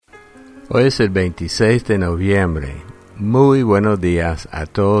Hoy es el 26 de noviembre. Muy buenos días a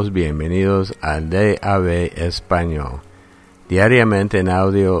todos, bienvenidos al DAB Español. Diariamente en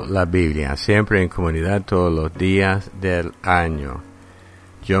audio la Biblia, siempre en comunidad todos los días del año.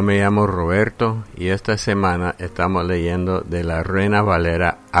 Yo me llamo Roberto y esta semana estamos leyendo de la Reina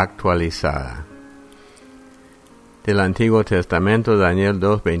Valera actualizada. Del Antiguo Testamento, Daniel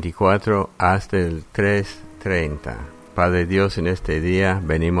 2:24 hasta el 3:30. Padre Dios, en este día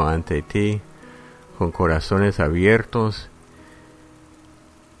venimos ante ti con corazones abiertos.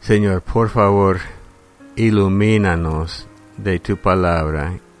 Señor, por favor, ilumínanos de tu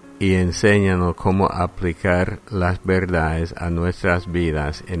palabra y enséñanos cómo aplicar las verdades a nuestras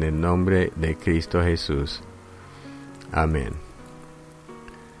vidas en el nombre de Cristo Jesús. Amén.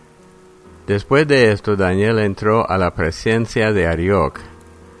 Después de esto, Daniel entró a la presencia de Arioc,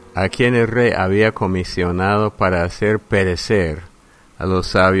 a quien el rey había comisionado para hacer perecer a los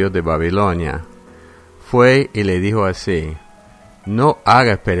sabios de Babilonia. Fue y le dijo así: no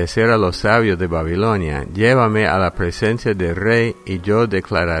hagas perecer a los sabios de Babilonia, llévame a la presencia del rey y yo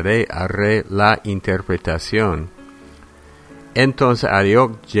declararé al rey la interpretación. Entonces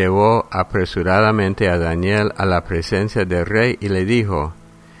Arioc llevó apresuradamente a Daniel a la presencia del rey y le dijo: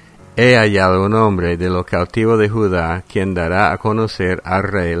 he hallado un hombre de los cautivos de Judá, quien dará a conocer al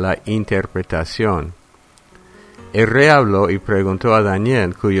rey la interpretación. El rey habló y preguntó a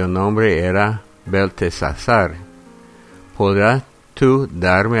Daniel, cuyo nombre era Beltesazar: ¿podrás tú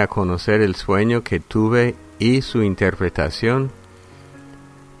darme a conocer el sueño que tuve y su interpretación?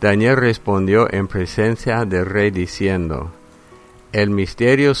 Daniel respondió en presencia del rey diciendo: el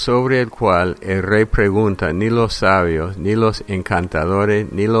misterio sobre el cual el rey pregunta, ni los sabios, ni los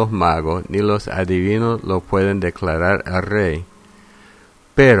encantadores, ni los magos, ni los adivinos lo pueden declarar al rey.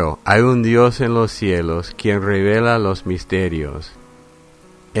 Pero hay un Dios en los cielos quien revela los misterios.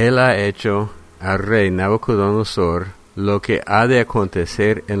 Él ha hecho al rey Nabucodonosor lo que ha de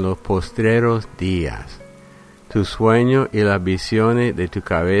acontecer en los postreros días. Tu sueño y las visiones de tu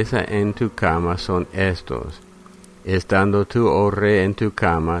cabeza en tu cama son estos. Estando tú, oh rey, en tu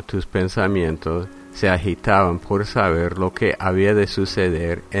cama, tus pensamientos se agitaban por saber lo que había de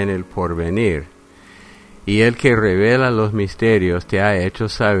suceder en el porvenir. Y el que revela los misterios te ha hecho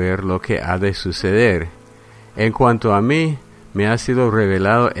saber lo que ha de suceder. En cuanto a mí, me ha sido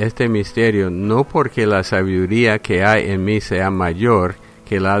revelado este misterio, no porque la sabiduría que hay en mí sea mayor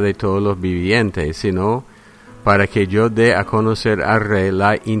que la de todos los vivientes, sino para que yo dé a conocer al rey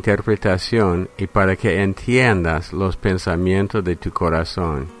la interpretación y para que entiendas los pensamientos de tu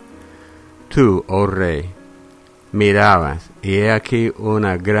corazón. Tú, oh rey, mirabas, y he aquí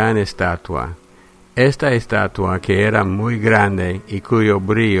una gran estatua. Esta estatua, que era muy grande y cuyo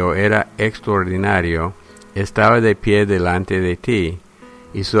brillo era extraordinario, estaba de pie delante de ti,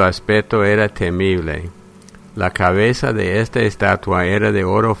 y su aspecto era temible. La cabeza de esta estatua era de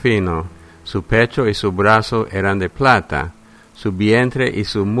oro fino, su pecho y su brazo eran de plata, su vientre y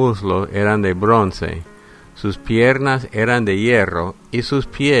su muslo eran de bronce, sus piernas eran de hierro, y sus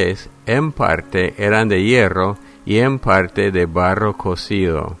pies en parte eran de hierro y en parte de barro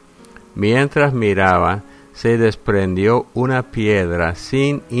cocido. Mientras miraba, se desprendió una piedra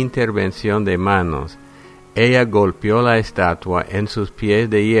sin intervención de manos. Ella golpeó la estatua en sus pies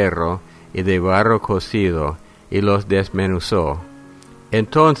de hierro y de barro cocido, y los desmenuzó.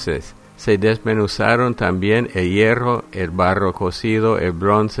 Entonces se desmenuzaron también el hierro, el barro cocido, el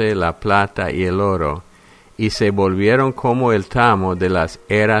bronce, la plata y el oro, y se volvieron como el tamo de las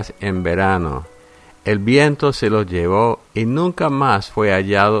eras en verano. El viento se los llevó y nunca más fue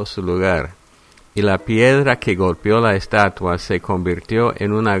hallado su lugar. Y la piedra que golpeó la estatua se convirtió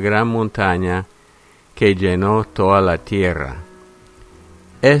en una gran montaña que llenó toda la tierra.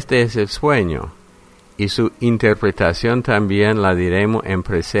 Este es el sueño, y su interpretación también la diremos en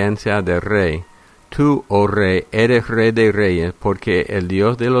presencia del rey. Tú, oh rey, eres rey de reyes, porque el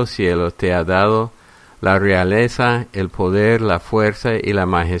Dios de los cielos te ha dado la realeza, el poder, la fuerza y la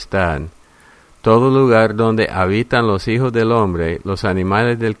majestad. Todo lugar donde habitan los hijos del hombre, los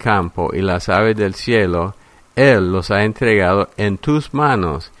animales del campo y las aves del cielo, Él los ha entregado en tus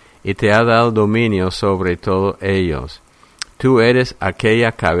manos y te ha dado dominio sobre todos ellos. Tú eres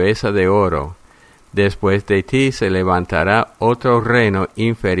aquella cabeza de oro. Después de ti se levantará otro reino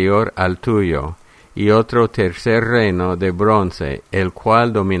inferior al tuyo, y otro tercer reino de bronce, el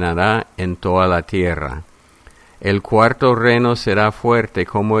cual dominará en toda la tierra. El cuarto reino será fuerte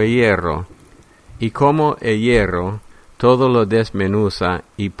como el hierro, y como el hierro todo lo desmenuza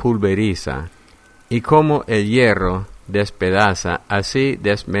y pulveriza, y como el hierro despedaza, así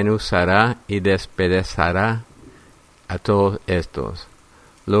desmenuzará y despedazará a todos estos.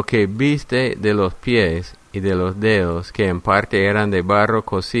 Lo que viste de los pies y de los dedos, que en parte eran de barro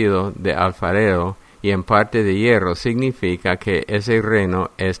cocido de alfarero y en parte de hierro, significa que ese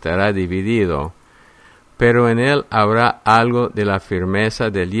reino estará dividido. Pero en él habrá algo de la firmeza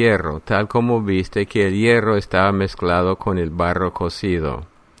del hierro, tal como viste que el hierro estaba mezclado con el barro cocido.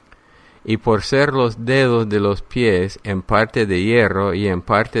 Y por ser los dedos de los pies en parte de hierro y en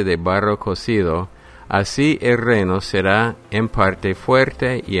parte de barro cocido, así el reino será en parte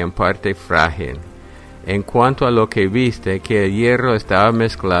fuerte y en parte frágil. En cuanto a lo que viste que el hierro estaba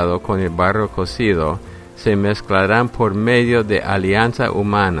mezclado con el barro cocido, se mezclarán por medio de alianza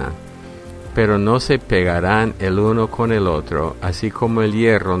humana, pero no se pegarán el uno con el otro, así como el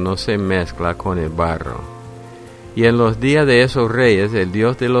hierro no se mezcla con el barro. Y en los días de esos reyes, el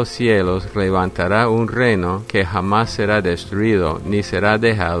Dios de los cielos levantará un reino que jamás será destruido, ni será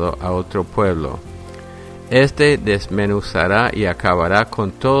dejado a otro pueblo. Este desmenuzará y acabará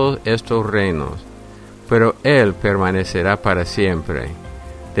con todos estos reinos, pero él permanecerá para siempre.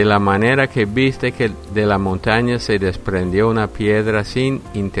 De la manera que viste que de la montaña se desprendió una piedra sin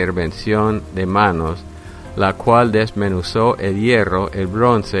intervención de manos, la cual desmenuzó el hierro, el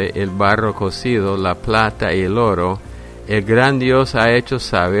bronce, el barro cocido, la plata y el oro, el gran Dios ha hecho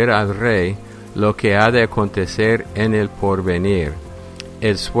saber al rey lo que ha de acontecer en el porvenir.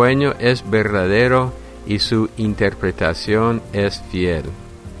 El sueño es verdadero y su interpretación es fiel.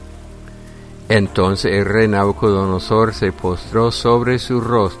 Entonces el rey Nabucodonosor se postró sobre su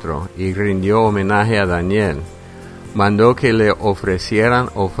rostro y rindió homenaje a Daniel. Mandó que le ofrecieran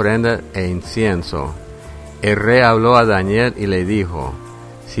ofrenda e incienso. El rey habló a Daniel y le dijo: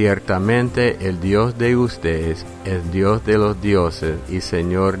 ciertamente el Dios de ustedes es Dios de los dioses y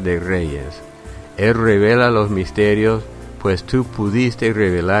Señor de reyes. Él revela los misterios, pues tú pudiste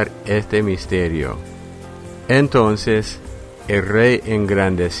revelar este misterio. Entonces el rey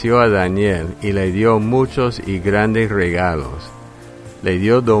engrandeció a Daniel y le dio muchos y grandes regalos. Le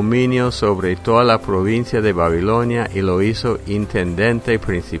dio dominio sobre toda la provincia de Babilonia y lo hizo intendente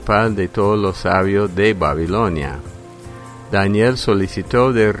principal de todos los sabios de Babilonia. Daniel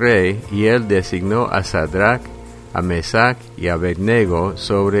solicitó del rey y él designó a Sadrach, a Mesach y a Abednego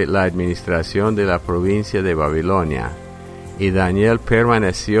sobre la administración de la provincia de Babilonia. Y Daniel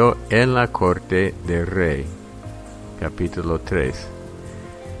permaneció en la corte del rey. Capítulo 3.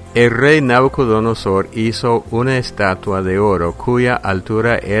 El rey Nabucodonosor hizo una estatua de oro cuya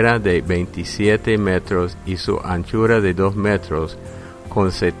altura era de 27 metros y su anchura de 2 metros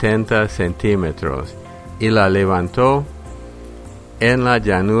con 70 centímetros, y la levantó en la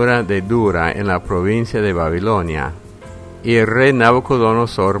llanura de Dura en la provincia de Babilonia. Y el rey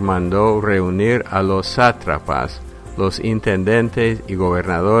Nabucodonosor mandó reunir a los sátrapas, los intendentes y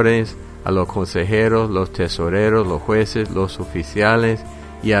gobernadores, a los consejeros, los tesoreros, los jueces, los oficiales,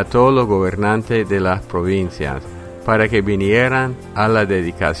 y a todos los gobernantes de las provincias, para que vinieran a la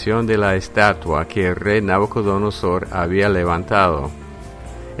dedicación de la estatua que el rey Nabucodonosor había levantado.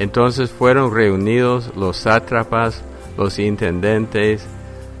 Entonces fueron reunidos los sátrapas, los intendentes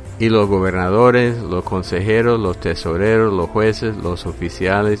y los gobernadores, los consejeros, los tesoreros, los jueces, los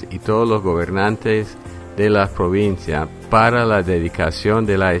oficiales y todos los gobernantes de las provincias para la dedicación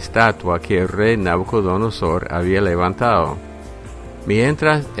de la estatua que el rey Nabucodonosor había levantado.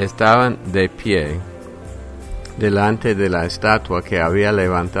 Mientras estaban de pie delante de la estatua que había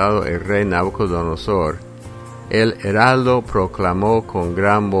levantado el rey Nabucodonosor, el heraldo proclamó con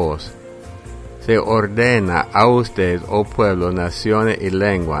gran voz: se ordena a usted, oh pueblo, naciones y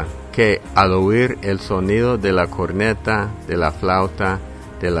lengua, que al oír el sonido de la corneta, de la flauta,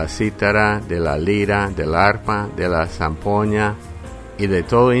 de la cítara, de la lira, del arpa, de la zampoña y de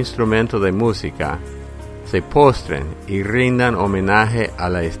todo instrumento de música, se postren y rindan homenaje a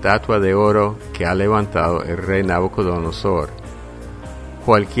la estatua de oro que ha levantado el rey Nabucodonosor.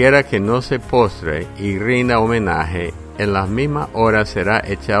 Cualquiera que no se postre y rinda homenaje, en la misma hora será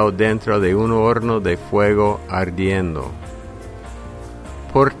echado dentro de un horno de fuego ardiendo.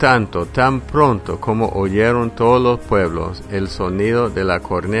 Por tanto, tan pronto como oyeron todos los pueblos el sonido de la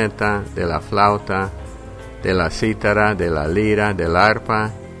corneta, de la flauta, de la cítara, de la lira, del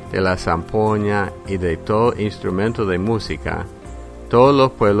arpa, de la zampoña y de todo instrumento de música, todos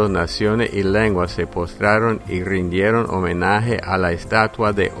los pueblos, naciones y lenguas se postraron y rindieron homenaje a la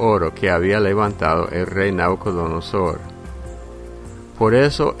estatua de oro que había levantado el rey Nabucodonosor. Por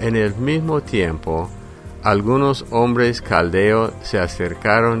eso, en el mismo tiempo, algunos hombres caldeos se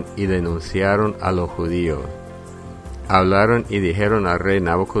acercaron y denunciaron a los judíos. Hablaron y dijeron al rey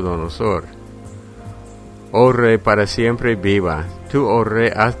Nabucodonosor: Oh Rey, para siempre viva. Tú, oh Rey,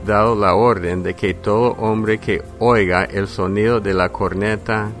 has dado la orden de que todo hombre que oiga el sonido de la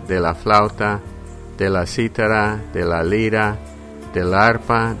corneta, de la flauta, de la cítara, de la lira, del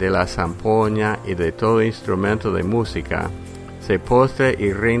arpa, de la zampoña y de todo instrumento de música, se postre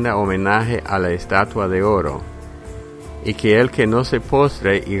y rinda homenaje a la estatua de oro, y que el que no se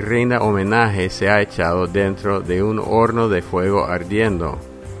postre y rinda homenaje sea echado dentro de un horno de fuego ardiendo.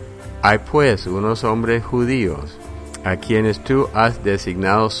 Hay pues unos hombres judíos, a quienes tú has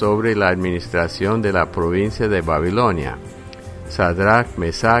designado sobre la administración de la provincia de Babilonia, Sadrach,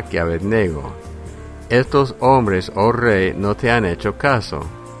 Mesach y Abednego. Estos hombres, oh Rey, no te han hecho caso.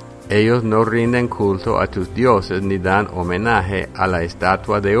 Ellos no rinden culto a tus dioses ni dan homenaje a la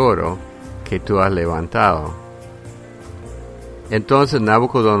estatua de oro que tú has levantado. Entonces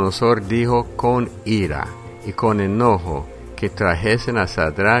Nabucodonosor dijo con ira y con enojo que trajesen a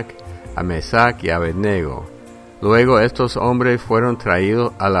Sadrach, a Mesach y a Abednego. Luego estos hombres fueron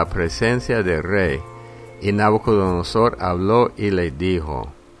traídos a la presencia del rey, y Nabucodonosor habló y le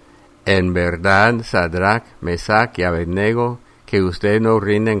dijo: En verdad, Sadrach, Mesach y Abednego, que ustedes no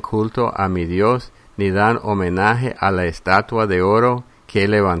rinden culto a mi Dios, ni dan homenaje a la estatua de oro que he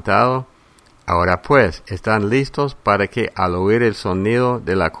levantado. Ahora pues, están listos para que al oír el sonido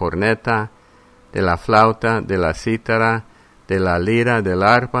de la corneta, de la flauta, de la cítara, de la lira, del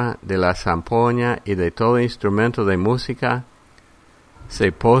arpa, de la zampoña y de todo instrumento de música,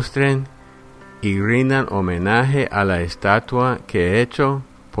 se postren y rindan homenaje a la estatua que he hecho,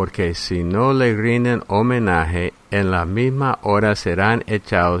 porque si no le rinden homenaje, en la misma hora serán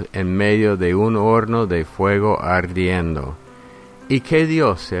echados en medio de un horno de fuego ardiendo. ¿Y qué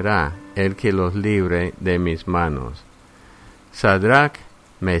Dios será el que los libre de mis manos? Sadrach,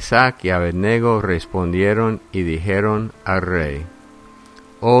 Mesach y Abednego respondieron y dijeron al rey: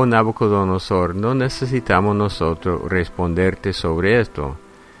 Oh Nabucodonosor, no necesitamos nosotros responderte sobre esto.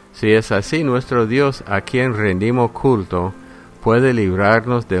 Si es así, nuestro Dios, a quien rendimos culto, puede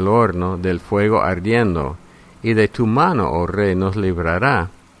librarnos del horno del fuego ardiendo, y de tu mano, oh rey, nos librará.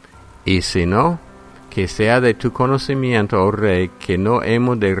 Y si no, que sea de tu conocimiento, oh rey, que no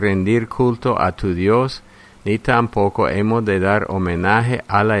hemos de rendir culto a tu Dios, ni tampoco hemos de dar homenaje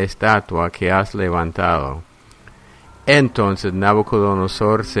a la estatua que has levantado. Entonces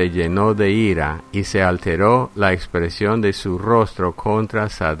Nabucodonosor se llenó de ira, y se alteró la expresión de su rostro contra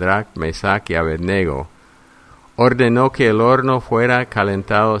Sadrach, Mesach y Abednego. Ordenó que el horno fuera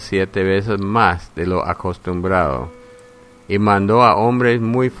calentado 7 veces más de lo acostumbrado, y mandó a hombres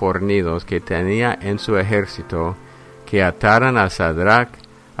muy fornidos que tenía en su ejército que ataran a Sadrach,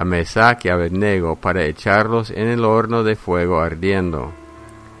 a Mesach y a Abednego para echarlos en el horno de fuego ardiendo.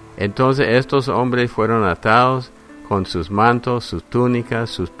 Entonces estos hombres fueron atados con sus mantos, sus túnicas,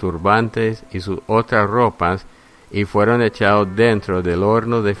 sus turbantes y sus otras ropas, y fueron echados dentro del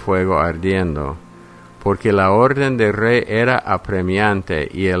horno de fuego ardiendo, porque la orden del rey era apremiante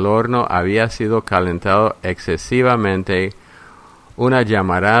y el horno había sido calentado excesivamente. Una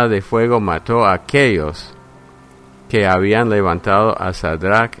llamarada de fuego mató a aquellos que habían levantado a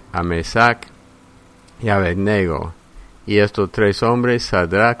Sadrach, a Mesach y a Abednego. Y estos 3 hombres,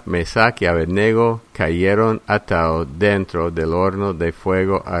 Sadrach, Mesach y Abednego, cayeron atados dentro del horno de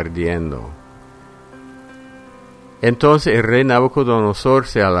fuego ardiendo. Entonces el rey Nabucodonosor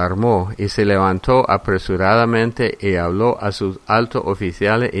se alarmó y se levantó apresuradamente y habló a sus altos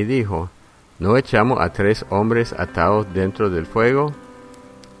oficiales y dijo: ¿No echamos a 3 hombres atados dentro del fuego?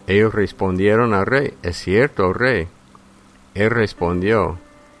 Ellos respondieron al rey: Es cierto, oh rey. Él respondió: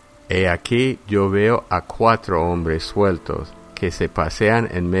 He aquí yo veo a 4 hombres sueltos, que se pasean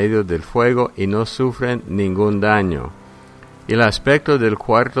en medio del fuego y no sufren ningún daño. Y el aspecto del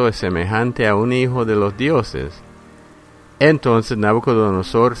cuarto es semejante a un hijo de los dioses. Entonces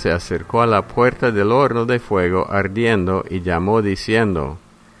Nabucodonosor se acercó a la puerta del horno de fuego ardiendo y llamó diciendo: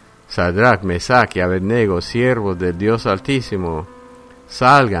 Sadrach, Mesach y Abednego, siervos del Dios Altísimo,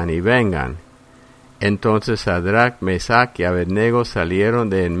 salgan y vengan. Entonces Sadrach, Mesach y Abednego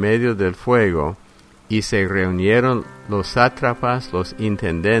salieron de en medio del fuego, y se reunieron los sátrapas, los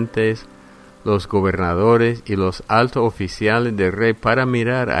intendentes, los gobernadores y los altos oficiales del rey para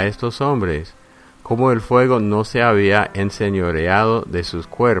mirar a estos hombres, como el fuego no se había enseñoreado de sus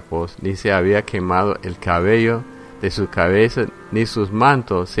cuerpos, ni se había quemado el cabello de su cabeza, ni sus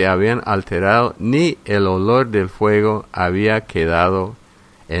mantos se habían alterado, ni el olor del fuego había quedado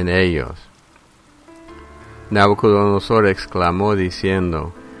en ellos. Nabucodonosor exclamó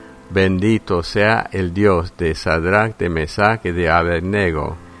diciendo: Bendito sea el Dios de Sadrach, de Mesach y de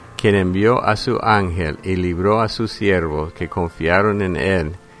Abednego, quien envió a su ángel y libró a sus siervos que confiaron en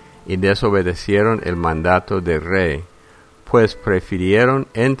él, y desobedecieron el mandato del rey, pues prefirieron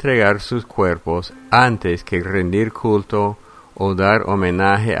entregar sus cuerpos antes que rendir culto o dar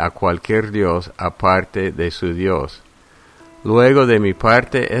homenaje a cualquier dios aparte de su Dios. Luego de mi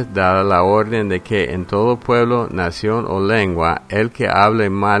parte es dada la orden de que en todo pueblo, nación o lengua, el que hable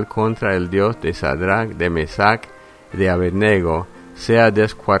mal contra el Dios de Sadrach, de Mesach y de Abednego, sea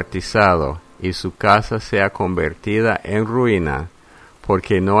descuartizado, y su casa sea convertida en ruina,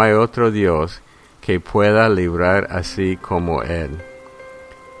 porque no hay otro Dios que pueda librar así como él.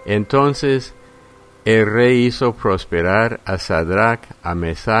 Entonces el rey hizo prosperar a Sadrach, a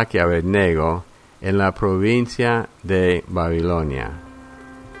Mesach y a Abednego en la provincia de Babilonia.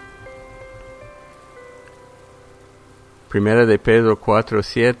 Primera de Pedro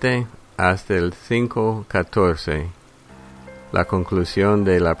 4:7 hasta el 5:14. La conclusión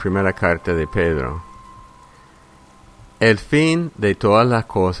de la primera carta de Pedro. El fin de todas las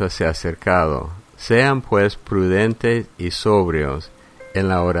cosas se ha acercado. Sean pues prudentes y sobrios en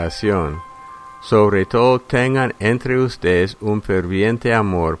la oración. Sobre todo tengan entre ustedes un ferviente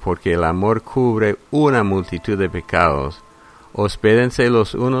amor, porque el amor cubre una multitud de pecados. Hospédense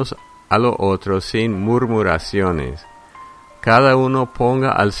los unos a los otros sin murmuraciones. Cada uno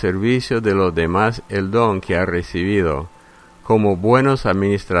ponga al servicio de los demás el don que ha recibido, como buenos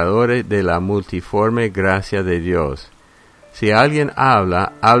administradores de la multiforme gracia de Dios. Si alguien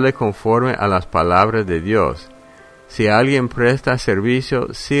habla, hable conforme a las palabras de Dios. Si alguien presta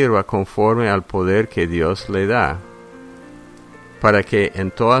servicio, sirva conforme al poder que Dios le da, para que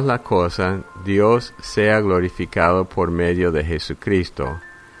en todas las cosas Dios sea glorificado por medio de Jesucristo,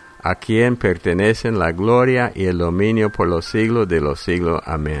 a quien pertenecen la gloria y el dominio por los siglos de los siglos.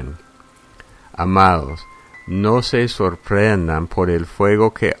 Amén. Amados, no se sorprendan por el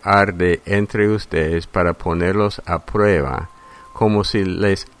fuego que arde entre ustedes para ponerlos a prueba, como si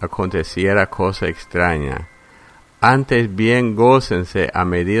les aconteciera cosa extraña. Antes bien gócense a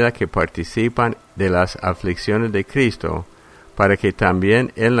medida que participan de las aflicciones de Cristo, para que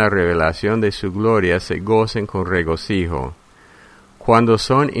también en la revelación de su gloria se gocen con regocijo. Cuando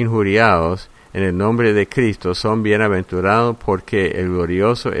son injuriados en el nombre de Cristo, son bienaventurados, porque el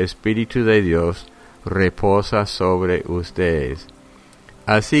glorioso Espíritu de Dios reposa sobre ustedes.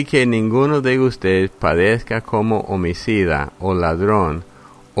 Así que ninguno de ustedes padezca como homicida, o ladrón,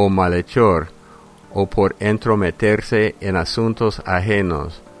 o malhechor, o por entrometerse en asuntos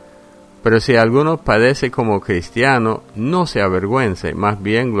ajenos. Pero si alguno padece como cristiano, no se avergüence, más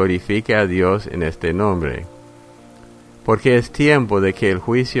bien glorifique a Dios en este nombre. Porque es tiempo de que el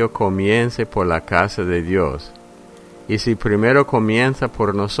juicio comience por la casa de Dios. Y si primero comienza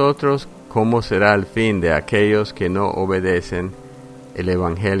por nosotros, ¿cómo será el fin de aquellos que no obedecen el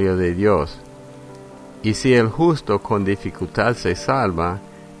Evangelio de Dios? Y si el justo con dificultad se salva,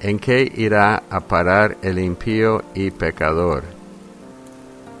 ¿en qué irá a parar el impío y pecador?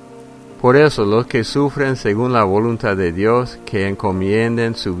 Por eso los que sufren según la voluntad de Dios, que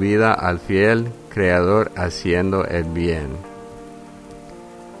encomienden su vida al fiel Creador haciendo el bien.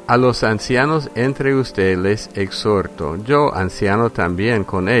 A los ancianos entre ustedes les exhorto, yo anciano también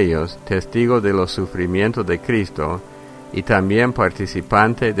con ellos, testigo de los sufrimientos de Cristo, y también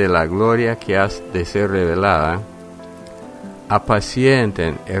participante de la gloria que ha de ser revelada.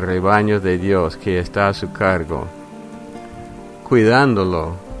 Apacienten el rebaño de Dios que está a su cargo,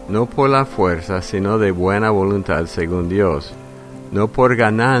 cuidándolo, no por la fuerza, sino de buena voluntad según Dios, no por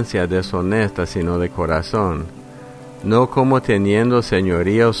ganancia deshonesta, sino de corazón, no como teniendo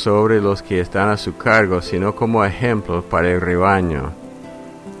señorío sobre los que están a su cargo, sino como ejemplos para el rebaño.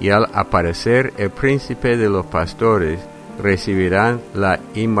 Y al aparecer el príncipe de los pastores, recibirán la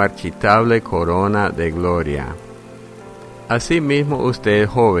inmarchitable corona de gloria. Asimismo ustedes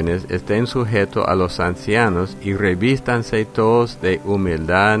jóvenes estén sujetos a los ancianos y revístanse todos de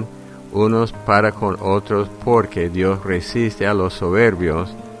humildad unos para con otros, porque Dios resiste a los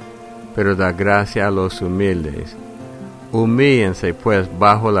soberbios, pero da gracia a los humildes. Humíllense pues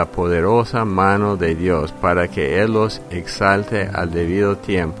bajo la poderosa mano de Dios, para que Él los exalte al debido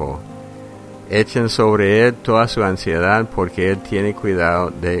tiempo. Echen sobre Él toda su ansiedad, porque Él tiene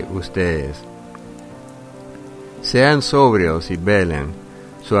cuidado de ustedes. Sean sobrios y velen.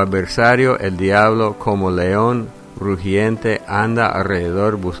 Su adversario, el diablo, como león rugiente, anda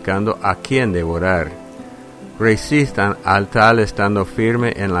alrededor buscando a quien devorar. Resistan al tal estando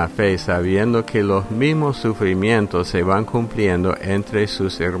firme en la fe, sabiendo que los mismos sufrimientos se van cumpliendo entre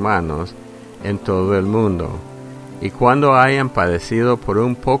sus hermanos en todo el mundo. Y cuando hayan padecido por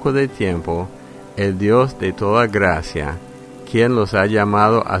un poco de tiempo, el Dios de toda gracia, quien los ha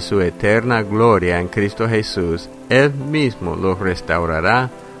llamado a su eterna gloria en Cristo Jesús, Él mismo los restaurará,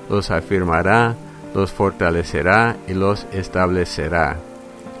 los afirmará, los fortalecerá y los establecerá.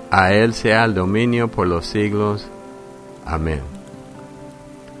 A Él sea el dominio por los siglos. Amén.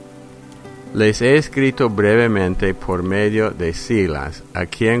 Les he escrito brevemente por medio de Silas, a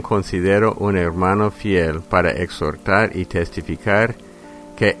quien considero un hermano fiel, para exhortar y testificar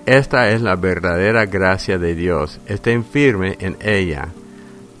que esta es la verdadera gracia de Dios. Estén firmes en ella.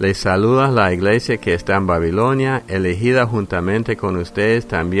 Les saluda la iglesia que está en Babilonia, elegida juntamente con ustedes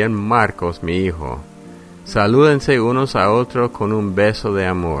también Marcos, mi hijo. Salúdense unos a otros con un beso de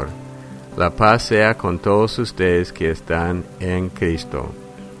amor. La paz sea con todos ustedes que están en Cristo.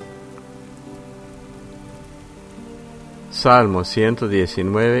 Salmo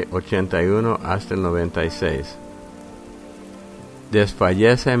 119, 81 hasta el 96.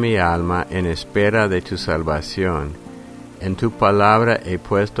 Desfallece mi alma en espera de tu salvación. En tu palabra he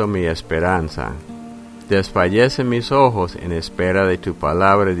puesto mi esperanza. Desfallece mis ojos en espera de tu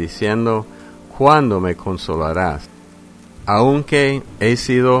palabra, diciendo, ¿cuándo me consolarás? Aunque he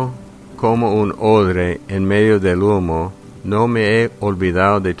sido como un odre en medio del humo, no me he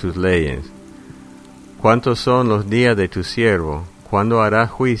olvidado de tus leyes. ¿Cuántos son los días de tu siervo? ¿Cuándo harás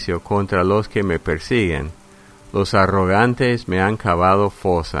juicio contra los que me persiguen? Los arrogantes me han cavado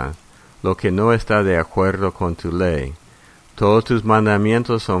fosas, lo que no está de acuerdo con tu ley. Todos tus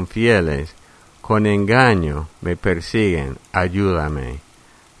mandamientos son fieles. Con engaño me persiguen, ayúdame.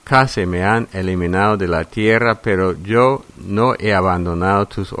 Casi me han eliminado de la tierra, pero yo no he abandonado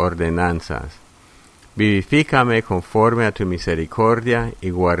tus ordenanzas. Vivifícame conforme a tu misericordia, y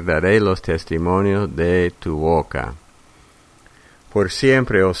guardaré los testimonios de tu boca. Por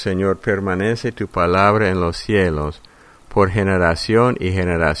siempre, oh Señor, permanece tu palabra en los cielos. Por generación y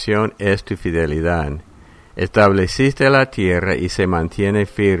generación es tu fidelidad. Estableciste la tierra y se mantiene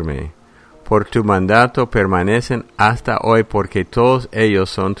firme. Por tu mandato permanecen hasta hoy, porque todos ellos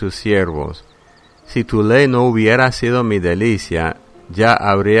son tus siervos. Si tu ley no hubiera sido mi delicia, ya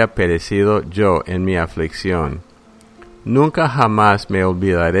habría perecido yo en mi aflicción. Nunca jamás me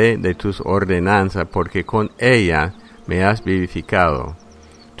olvidaré de tus ordenanzas, porque con ellas me has vivificado.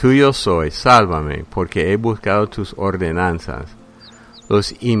 Tuyo soy, sálvame, porque he buscado tus ordenanzas.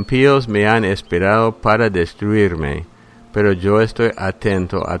 Los impíos me han esperado para destruirme, pero yo estoy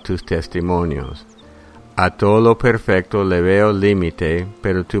atento a tus testimonios. A todo lo perfecto le veo límite,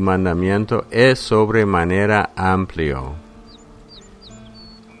 pero tu mandamiento es sobremanera amplio.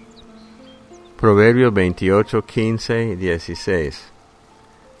 Proverbios 28, 15 y 16.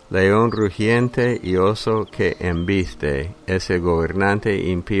 León rugiente y oso que embiste es el gobernante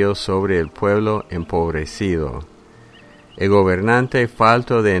impío sobre el pueblo empobrecido. El gobernante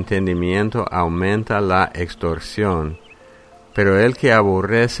falto de entendimiento aumenta la extorsión, pero el que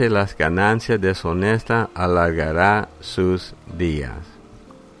aborrece las ganancias deshonestas alargará sus días.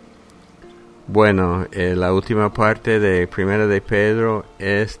 Bueno, la última parte de Primera de Pedro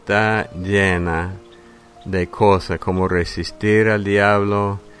está llena de cosas como resistir al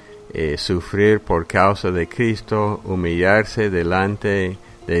diablo, sufrir por causa de Cristo, humillarse delante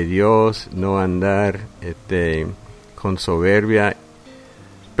de Dios, no andar con soberbia.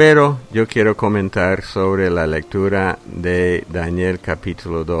 Pero yo quiero comentar sobre la lectura de Daniel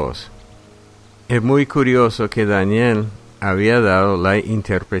capítulo 2. Es muy curioso que Daniel había dado la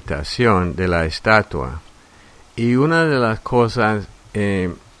interpretación de la estatua. Y una de las cosas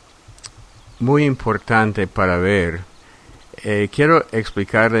muy importantes para ver, quiero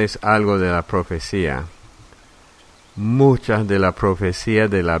explicarles algo de la profecía. Muchas de las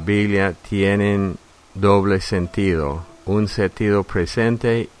profecías de la Biblia tienen doble sentido, un sentido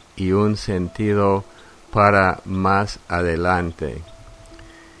presente y un sentido para más adelante.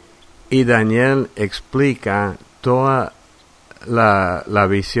 Y Daniel explica toda la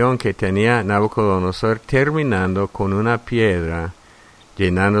visión que tenía Nabucodonosor, terminando con una piedra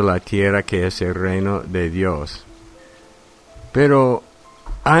llenando la tierra, que es el reino de Dios. Pero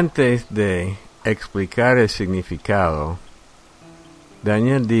antes de explicar el significado,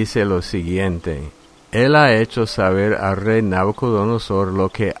 Daniel dice lo siguiente: Él ha hecho saber al rey Nabucodonosor lo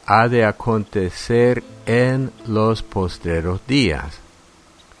que ha de acontecer en los postreros días.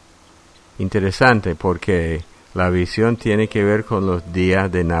 Interesante, porque la visión tiene que ver con los días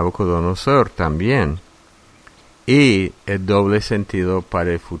de Nabucodonosor también, y el doble sentido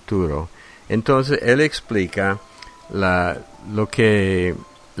para el futuro. Entonces él explica lo que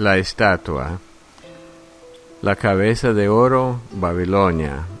la estatua, la cabeza de oro,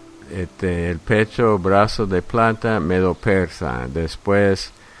 Babilonia, el pecho, brazo de plata, Medo-Persa.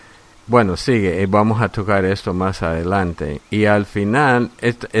 Después, bueno, sigue, y vamos a tocar esto más adelante. Y al final,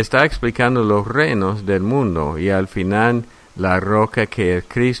 está explicando los reinos del mundo, y al final la roca que es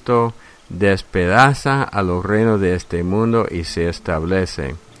Cristo despedaza a los reinos de este mundo y se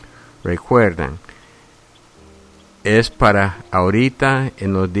establece. Recuerden, es para ahorita,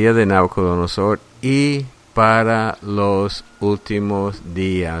 en los días de Nabucodonosor, y para los últimos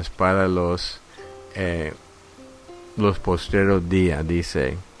días, para los postreros días,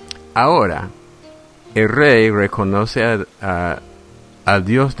 dice. Ahora, el rey reconoce al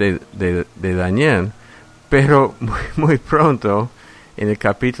Dios de Daniel, pero muy pronto, en el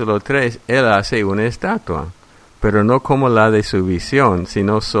capítulo 3, él hace una estatua, pero no como la de su visión,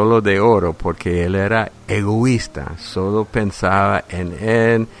 sino solo de oro, porque él era egoísta, solo pensaba en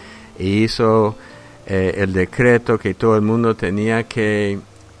él, e hizo el decreto que todo el mundo tenía que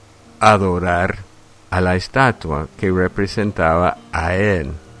adorar a la estatua que representaba a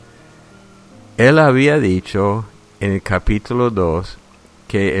él. Él había dicho en el capítulo 2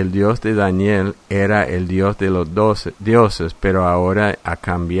 que el Dios de Daniel era el Dios de los dioses, pero ahora ha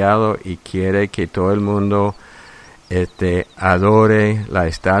cambiado y quiere que todo el mundo adore la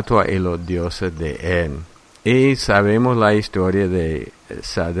estatua y los dioses de él. Y sabemos la historia de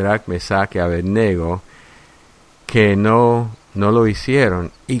Sadrach, Mesach y Abednego, que no lo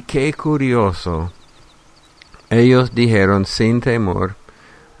hicieron. Y qué curioso, ellos dijeron sin temor,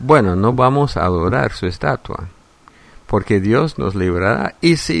 bueno, no vamos a adorar su estatua, porque Dios nos librará,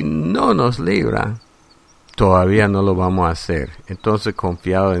 y si no nos libra, todavía no lo vamos a hacer. Entonces,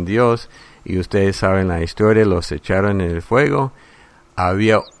 confiado en Dios, y ustedes saben la historia, los echaron en el fuego.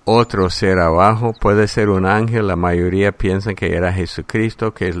 Había otro ser abajo, puede ser un ángel, la mayoría piensan que era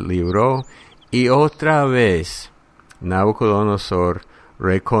Jesucristo que libró, y otra vez Nabucodonosor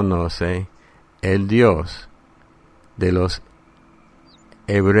reconoce el Dios de los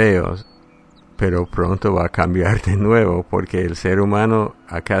hebreos, pero pronto va a cambiar de nuevo, porque el ser humano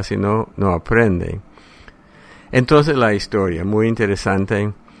casi no aprende. Entonces la historia, muy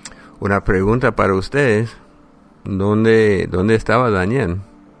interesante. Una pregunta para ustedes, ¿dónde estaba Daniel?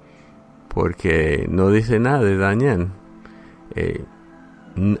 Porque no dice nada de Daniel. Él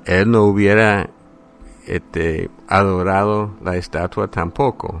no hubiera adorado la estatua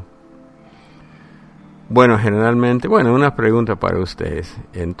tampoco. Bueno, generalmente, una pregunta para ustedes.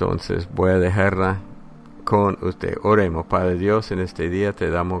 Entonces voy a dejarla con usted. Oremos. Padre Dios, en este día te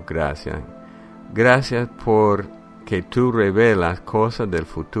damos gracias. Gracias por que tú revelas cosas del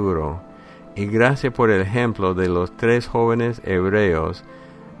futuro. Y gracias por el ejemplo de los 3 jóvenes hebreos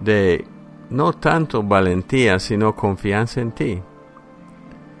de no tanto valentía, sino confianza en ti.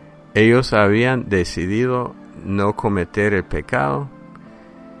 Ellos habían decidido no cometer el pecado,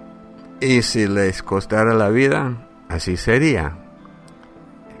 y si les costara la vida, así sería.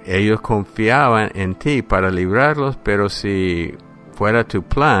 Ellos confiaban en ti para librarlos, pero si fuera tu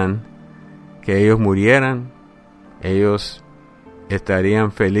plan que ellos murieran, ellos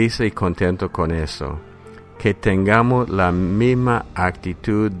estarían felices y contentos con eso. Que tengamos la misma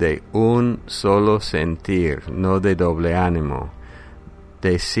actitud de un solo sentir, no de doble ánimo,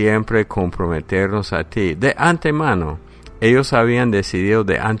 de siempre comprometernos a ti. De antemano, ellos habían decidido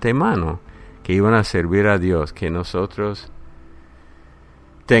de antemano que iban a servir a Dios, que nosotros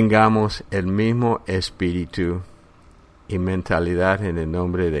tengamos el mismo espíritu y mentalidad en el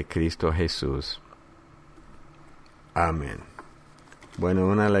nombre de Cristo Jesús. Amén. Bueno,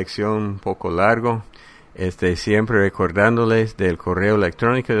 una lección un poco largo. Siempre recordándoles del correo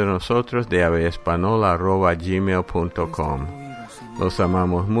electrónico de nosotros de avespanol@gmail.com. Los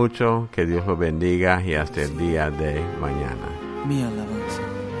amamos mucho, que Dios los bendiga y hasta el día de mañana. Mi alabanza.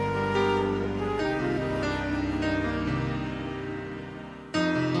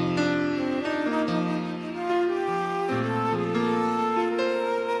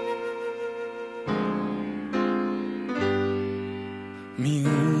 Mi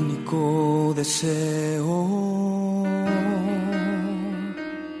único deseo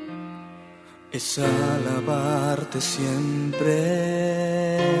es alabarte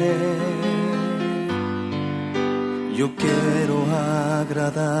siempre. Yo quiero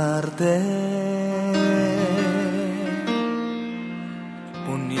agradarte,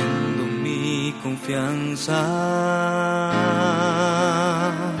 poniendo mi confianza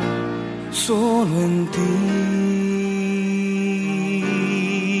solo en ti.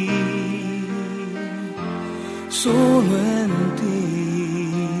 Solo en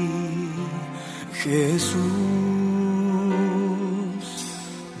ti, Jesús.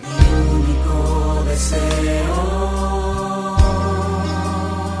 Mi único deseo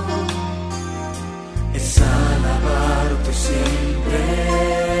es alabarte siempre.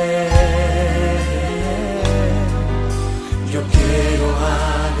 Yo quiero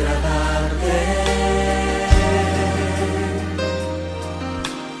agradarte,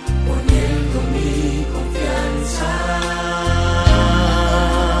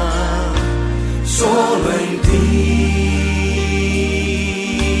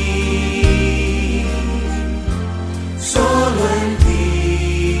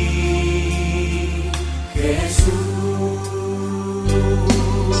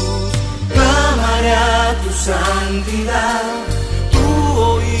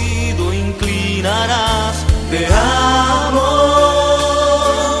 te amo,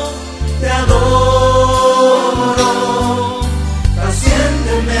 te adoro,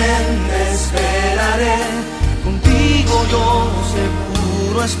 pacientemente esperaré, contigo yo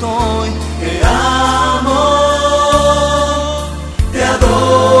seguro estoy, te amo, te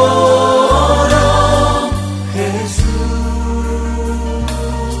adoro, Jesús,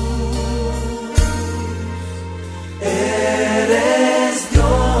 eres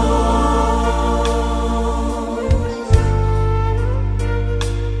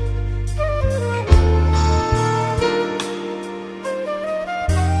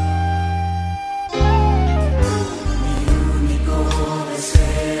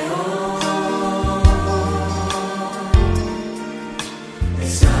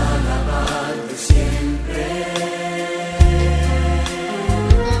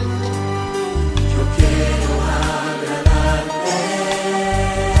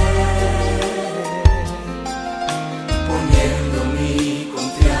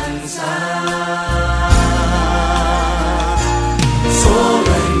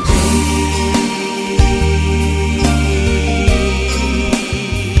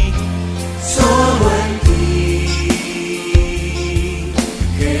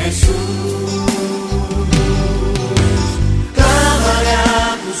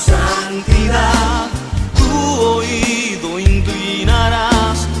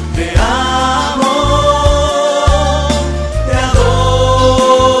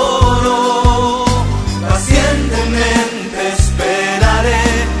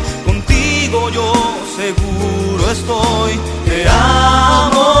estoy, te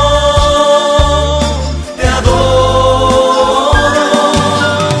amo, te adoro,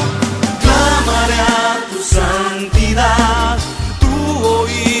 clamaré a tu santidad, tu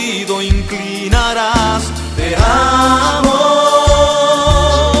oído inclinarás, te amo,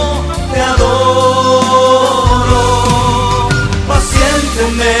 te adoro,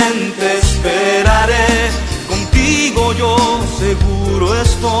 pacientemente esperaré, contigo yo seguro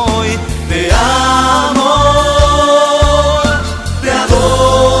estoy, te amo.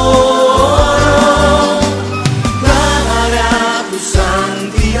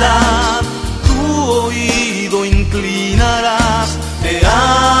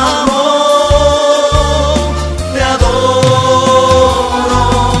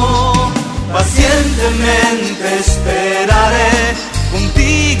 Esperaré,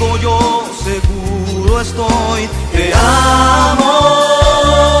 contigo yo seguro estoy, te amo.